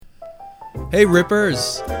Hey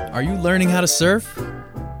Rippers! Are you learning how to surf?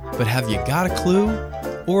 But have you got a clue?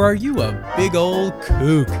 Or are you a big old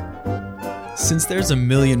kook? Since there's a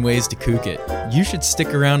million ways to kook it, you should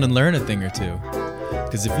stick around and learn a thing or two.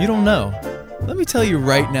 Because if you don't know, let me tell you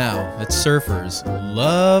right now that surfers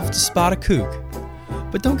love to spot a kook.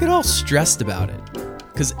 But don't get all stressed about it,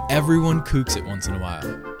 because everyone kooks it once in a while.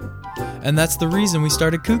 And that's the reason we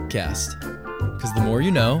started Kookcast. Because the more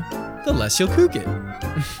you know, the less you'll kook it.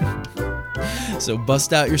 So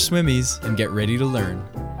bust out your swimmies and get ready to learn.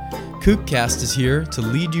 Kookcast is here to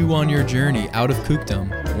lead you on your journey out of kookdom,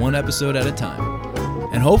 one episode at a time.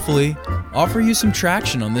 And hopefully, offer you some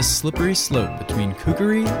traction on this slippery slope between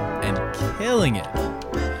kookery and killing it.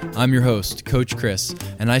 I'm your host, Coach Chris,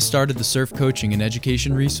 and I started the surf coaching and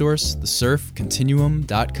education resource,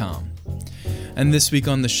 thesurfcontinuum.com. And this week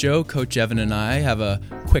on the show, Coach Evan and I have a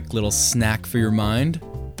quick little snack for your mind,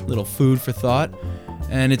 little food for thought,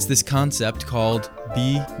 and it's this concept called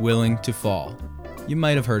Be Willing to Fall. You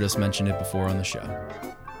might have heard us mention it before on the show.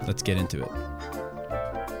 Let's get into it.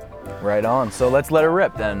 Right on. So let's let it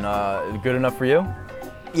rip then. Good enough for you?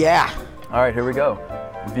 Yeah. All right, here we go.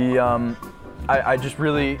 I just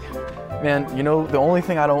really, man, you know, the only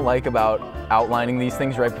thing I don't like about outlining these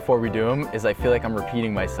things right before we do them is I feel like I'm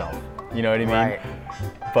repeating myself. You know what I mean? Right.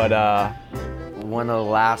 But one of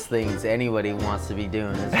the last things anybody wants to be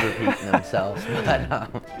doing is repeating themselves. But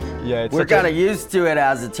yeah, it's we're kind of used to it,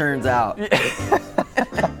 as it turns out.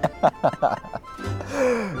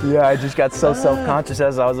 Yeah, I just got so self-conscious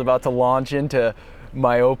as I was about to launch into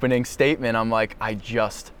my opening statement. I'm like, I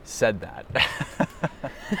just said that.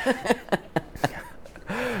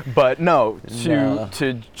 But no,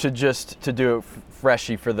 to do it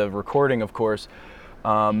freshy for the recording, of course.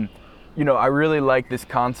 You know, I really like this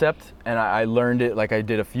concept, and I learned it, like I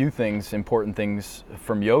did a few things, important things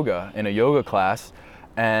from yoga in a yoga class,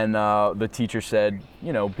 and the teacher said,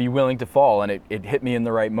 you know, be willing to fall, and it hit me in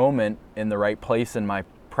the right moment, in the right place in my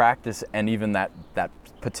practice, and even that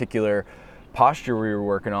particular posture we were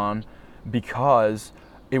working on, because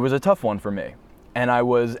it was a tough one for me. And I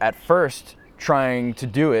was at first trying to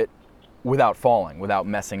do it without falling, without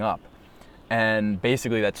messing up. And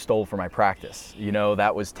basically that stole from my practice. You know,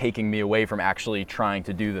 that was taking me away from actually trying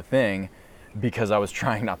to do the thing because I was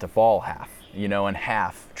trying not to fall half, you know, and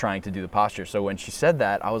half trying to do the posture. So when she said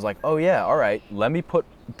that, I was like, oh yeah, all right, let me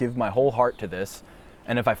give my whole heart to this.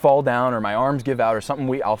 And if I fall down or my arms give out or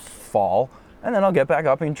something, I'll fall, and then I'll get back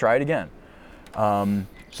up and try it again.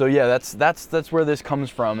 So yeah, that's where this comes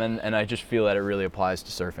from, and I just feel that it really applies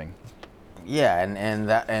to surfing. Yeah,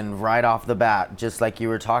 and right off the bat, just like you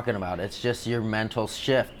were talking about, it's just your mental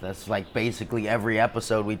shift. That's like basically every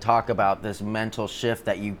episode we talk about this mental shift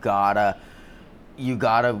that you gotta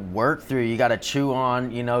work through. You gotta chew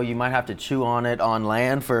on. You know, you might have to chew on it on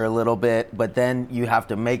land for a little bit, but then you have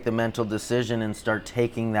to make the mental decision and start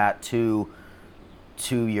taking that to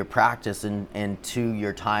your practice and to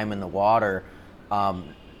your time in the water.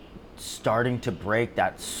 Starting to break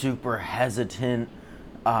that super hesitant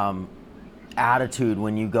attitude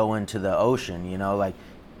when you go into the ocean, you know, like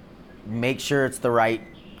make sure it's the right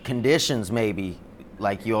conditions, maybe,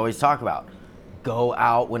 like you always talk about. Go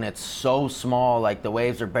out when it's so small, like the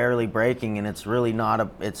waves are barely breaking, and it's really not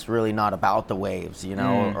about the waves, you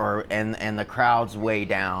know, or and the crowd's way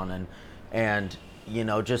down, and you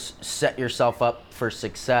know, just set yourself up for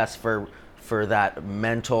success for that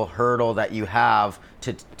mental hurdle that you have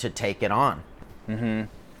to take it on. Mm-hmm.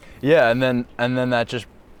 Yeah, and then that just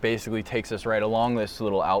basically takes us right along this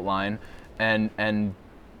little outline and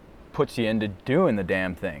puts you into doing the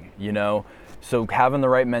damn thing, you know? So having the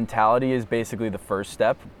right mentality is basically the first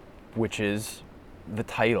step, which is the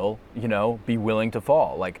title, you know, be willing to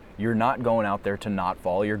fall. Like, you're not going out there to not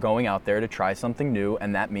fall, you're going out there to try something new,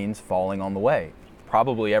 and that means falling on the way,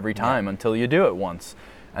 probably every time until you do it once.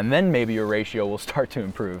 And then maybe your ratio will start to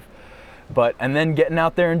improve. And then getting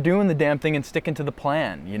out there and doing the damn thing and sticking to the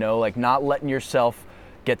plan, you know, like not letting yourself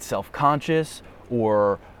get self-conscious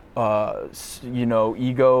or, you know,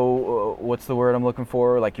 ego, what's the word I'm looking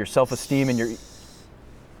for? Like your self-esteem and you're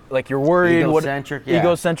worried. Egocentric,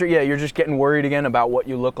 Egocentric, yeah. You're just getting worried again about what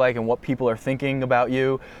you look like and what people are thinking about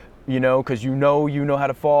you, you know, because you know how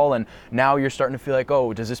to fall. And now you're starting to feel like,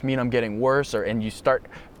 oh, does this mean I'm getting worse? And you start,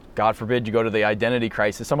 God forbid, you go to the identity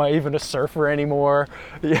crisis. Am I even a surfer anymore?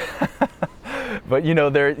 Yeah. But you know,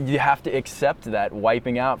 you have to accept that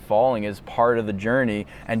wiping out, falling is part of the journey,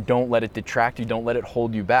 and don't let it detract you, don't let it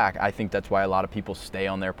hold you back. I think that's why a lot of people stay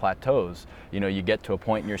on their plateaus. You know, you get to a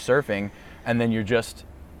point in your surfing, and then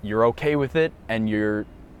you're okay with it, and you're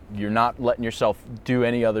not letting yourself do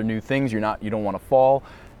any other new things. You don't want to fall,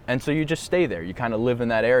 And so you just stay there. You kind of live in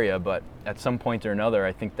that area, but at some point or another,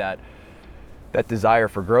 I think that desire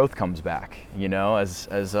for growth comes back, you know, as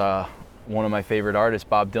one of my favorite artists,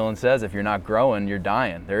 Bob Dylan, says, if you're not growing, you're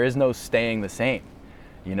dying. There is no staying the same,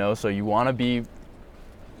 you know, so you want to be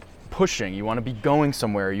pushing, you want to be going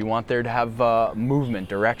somewhere, you want there to have movement,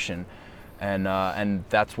 direction, and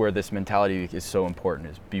that's where this mentality is so important,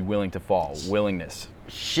 is be willing to fall, willingness.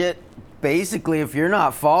 Shit, basically, if you're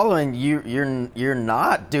not following, you're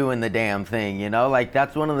not doing the damn thing, you know? Like,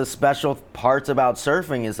 that's one of the special parts about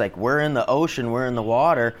surfing, is like, we're in the ocean, we're in the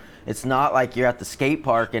water. It's not like you're at the skate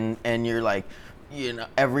park and you're like, you know,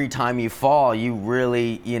 every time you fall, you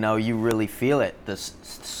really feel it. The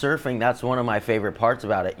surfing, that's one of my favorite parts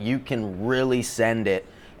about it. You can really send it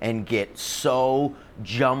and get so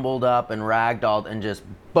jumbled up and ragdolled and just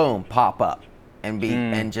boom, pop up and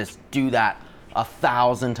and just do that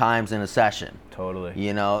 1,000 times in a session. Totally.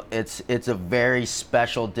 You know, it's a very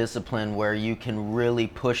special discipline where you can really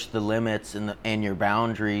push the limits and your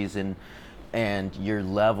boundaries and your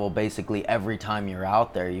level basically every time you're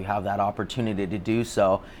out there. You have that opportunity to do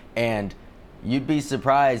so, and you'd be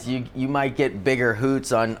surprised, you might get bigger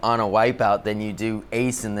hoots on a wipeout than you do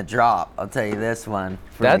ace in the drop. I'll tell you this one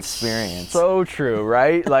from experience. So true,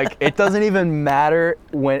 right? Like, it doesn't even matter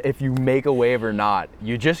if you make a wave or not.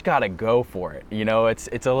 You just gotta go for it. You know, it's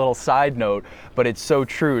a little side note, but it's so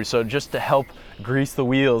true. So just to help grease the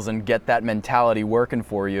wheels and get that mentality working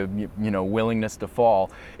for you, you know, willingness to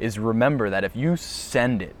fall, is remember that if you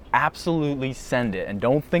send it, absolutely send it, and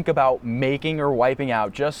don't think about making or wiping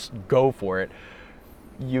out, just go for it.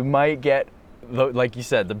 You might get, like you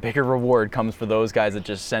said, the bigger reward comes for those guys that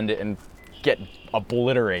just send it and get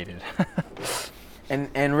obliterated.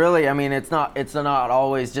 And really, I mean, it's not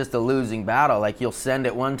always just a losing battle. Like, you'll send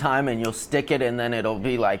it one time and you'll stick it, and then it'll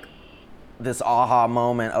be like this aha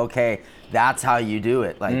moment. Okay, that's how you do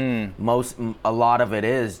it. Like, a lot of it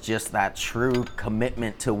is just that true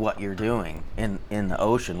commitment to what you're doing in the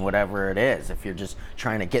ocean, whatever it is. If you're just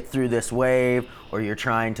trying to get through this wave, or you're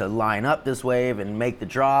trying to line up this wave and make the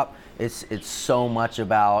drop, it's so much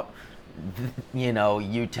about, you know,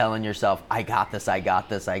 you telling yourself, I got this,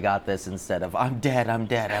 instead of I'm dead.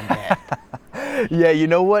 Yeah, you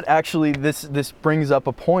know what? Actually, this brings up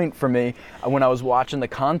a point for me. When I was watching the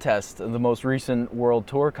contest, the most recent World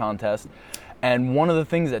Tour contest, and one of the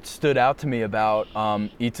things that stood out to me about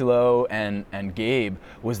Italo and Gabe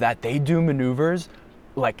was that they do maneuvers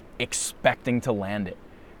like expecting to land it.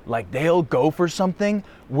 Like, they'll go for something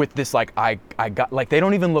with this, like, I got, like, they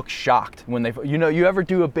don't even look shocked when they, you know, you ever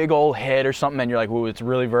do a big old hit or something and you're like, whoa, it's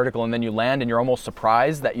really vertical, and then you land and you're almost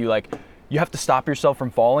surprised that you have to stop yourself from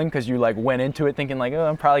falling because you like went into it thinking like, oh,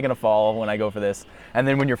 I'm probably gonna fall when I go for this. And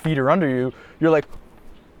then when your feet are under you, you're like,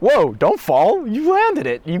 whoa, don't fall, you landed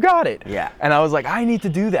it, you got it. Yeah. And I was like, I need to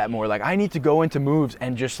do that more. Like, I need to go into moves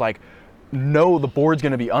and just like know the board's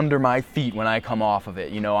gonna be under my feet when I come off of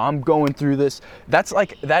it. You know, I'm going through this. That's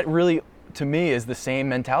like, that really, to me, is the same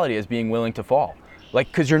mentality as being willing to fall. Like,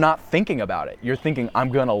 because you're not thinking about it. You're thinking, I'm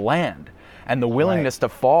gonna land. And the willingness to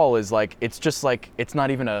fall is like, it's just like, it's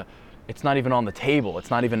not even on the table. It's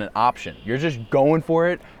not even an option. You're just going for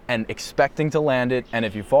it and expecting to land it. And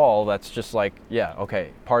if you fall, that's just like, yeah,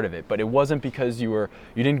 okay, part of it. But it wasn't because you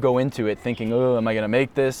didn't go into it thinking, oh, am I gonna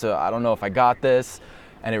make this? I don't know if I got this.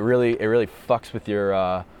 And it really fucks with your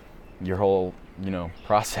whole, you know,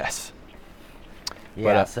 process.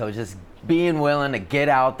 Yeah, But, so just being willing to get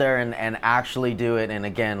out there and actually do it. And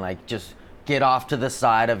again, like, just get off to the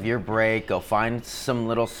side of your break, go find some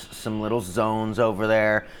little zones over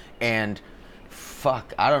there, and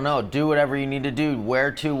I don't know, do whatever you need to do.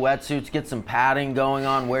 Wear 2 wetsuits, get some padding going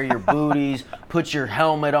on, wear your booties, put your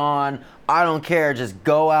helmet on. I don't care, just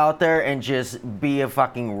go out there and just be a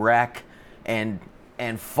fucking wreck and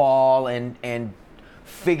fall and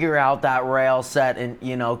figure out that rail set, and,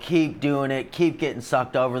 you know, keep doing it, keep getting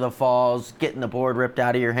sucked over the falls, getting the board ripped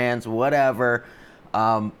out of your hands, whatever.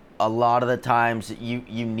 A lot of the times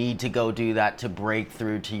you need to go do that to break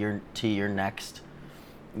through to your next,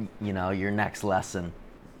 you know, your next lesson.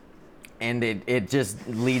 And it just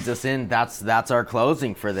leads us in. That's our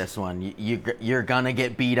closing for this one. You're gonna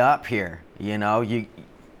get beat up here, you know.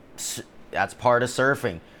 That's part of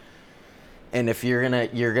surfing. And if you're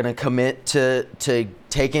gonna commit to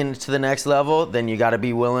taking it to the next level, then you got to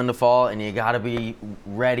be willing to fall, and you got to be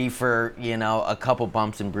ready for, you know, a couple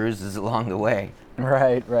bumps and bruises along the way.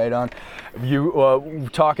 Right on. You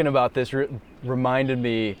talking about this reminded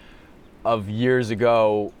me of years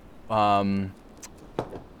ago.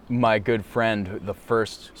 My good friend, the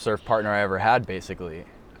first surf partner I ever had, basically,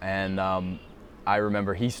 and I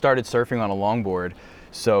remember he started surfing on a longboard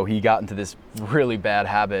So he got into this really bad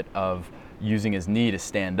habit of using his knee to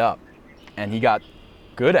stand up. And he got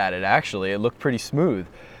good at it, actually. It looked pretty smooth,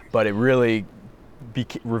 but it really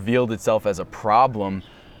revealed itself as a problem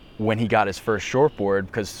when he got his first shortboard,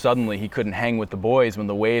 because suddenly he couldn't hang with the boys when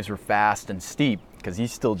the waves were fast and steep, because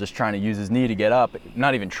he's still just trying to use his knee to get up.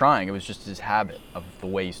 Not even trying, it was just his habit of the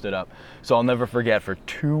way he stood up. So I'll never forget, for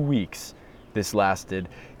 2 weeks this lasted,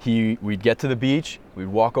 we'd get to the beach, we'd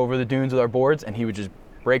walk over the dunes with our boards, and he would just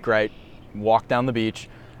break right, walk down the beach.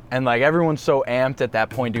 And like, everyone's so amped at that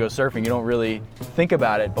point to go surfing, you don't really think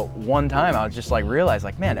about it. But one time I was just like, realized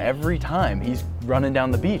like, man, every time he's running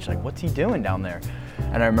down the beach, like, what's he doing down there?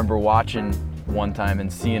 And I remember watching one time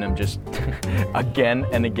and seeing him just again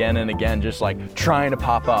and again and again, just like trying to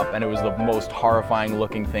pop up. And it was the most horrifying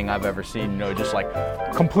looking thing I've ever seen, you know, just like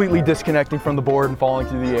completely disconnecting from the board and falling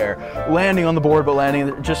through the air, landing on the board, but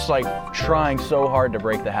landing, just like trying so hard to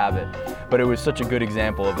break the habit. But it was such a good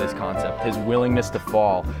example of this concept, his willingness to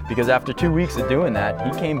fall, because after 2 weeks of doing that,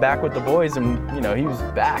 he came back with the boys and, you know, he was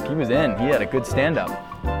back, he was in, he had a good stand up.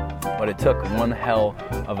 But it took one hell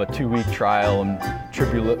of a 2-week trial and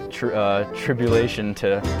tribulation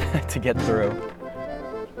to get through.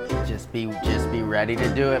 Just be ready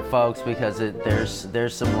to do it, folks, because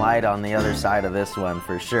there's some light on the other side of this one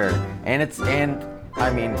for sure. And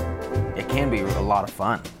I mean, it can be a lot of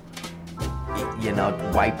fun. You know,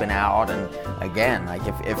 wiping out, and again, like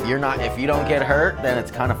if you don't get hurt, then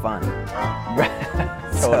it's kind of fun.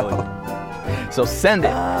 Totally. So send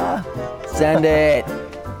it. Send it.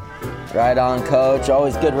 Right on, Coach.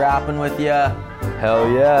 Always good rapping with you.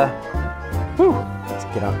 Hell yeah. Woo. Let's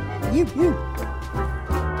get on. You.